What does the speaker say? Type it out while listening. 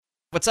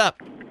What's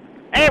up?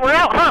 Hey, we're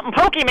out hunting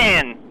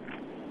Pokemon.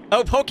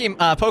 Oh,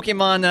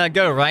 Pokemon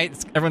Go, right?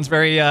 Everyone's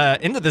very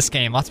into this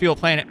game. Lots of people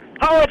playing it.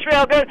 Oh, it's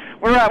real good.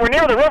 We're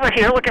near the river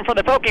here looking for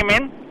the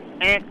Pokemon.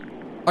 And,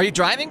 Are you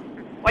driving?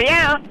 well,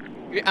 yeah.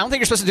 I don't think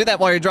you're supposed to do that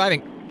while you're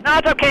driving. No,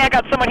 it's okay. I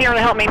got someone here to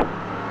help me.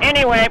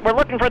 Anyway, we're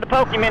looking for the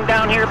Pokemon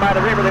down here by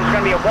the river. There's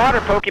going to be a water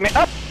Pokemon.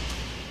 Oh,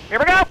 here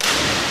we go.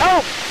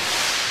 Oh,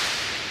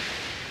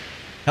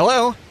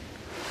 Hello?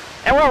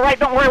 and we're all right.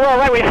 Don't worry, we're all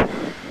right.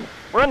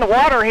 We're in the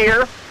water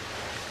here.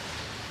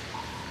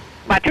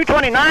 By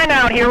 229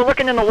 out here, we're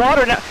looking in the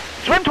water now.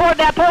 Swim toward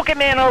that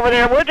Pokemon over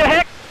there, would you,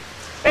 Heck?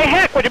 Hey,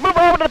 Heck, would you move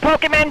over to the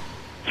Pokemon?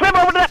 Swim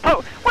over to that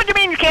What do you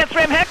mean you can't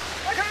swim, Heck?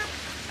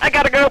 I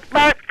gotta go.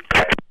 Bye.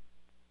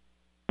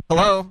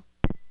 Hello?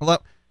 Hello?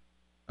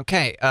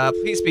 Okay,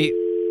 please be...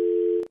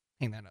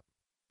 Hang that up.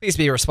 Please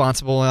be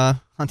responsible,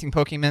 hunting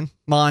Pokemon.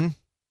 Mon.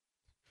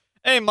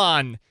 Hey,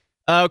 Mon.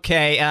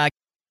 Okay,